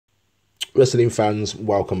Wrestling fans,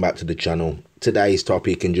 welcome back to the channel. Today's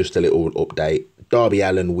topic and just a little update. Darby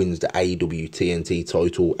Allin wins the Aew Tnt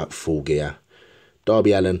title at Full Gear.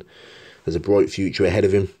 Darby Allin has a bright future ahead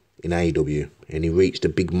of him in AEW, and he reached a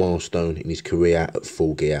big milestone in his career at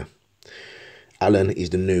Full Gear. Allin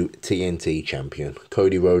is the new TNT champion.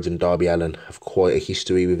 Cody Rhodes and Darby Allin have quite a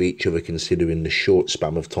history with each other considering the short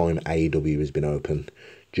span of time AEW has been open.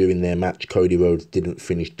 During their match, Cody Rhodes didn't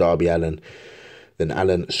finish Darby Allin. Then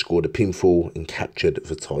Allin scored a pinfall and captured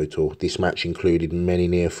the title. This match included many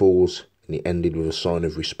near falls, and it ended with a sign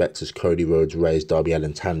of respect as Cody Rhodes raised Darby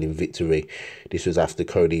Allin's hand in victory. This was after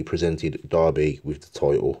Cody presented Darby with the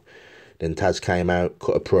title. Then Taz came out,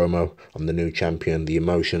 cut a promo on the new champion. The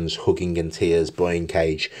emotions, hugging and tears. Brian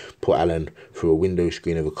Cage put Allin through a window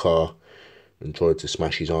screen of a car and tried to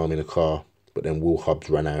smash his arm in a car, but then Will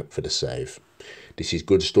Hobbs ran out for the save. This is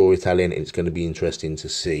good storytelling, and it's going to be interesting to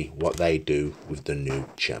see what they do with the new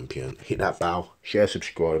champion. Hit that bell, share,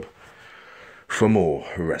 subscribe for more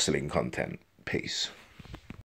wrestling content. Peace.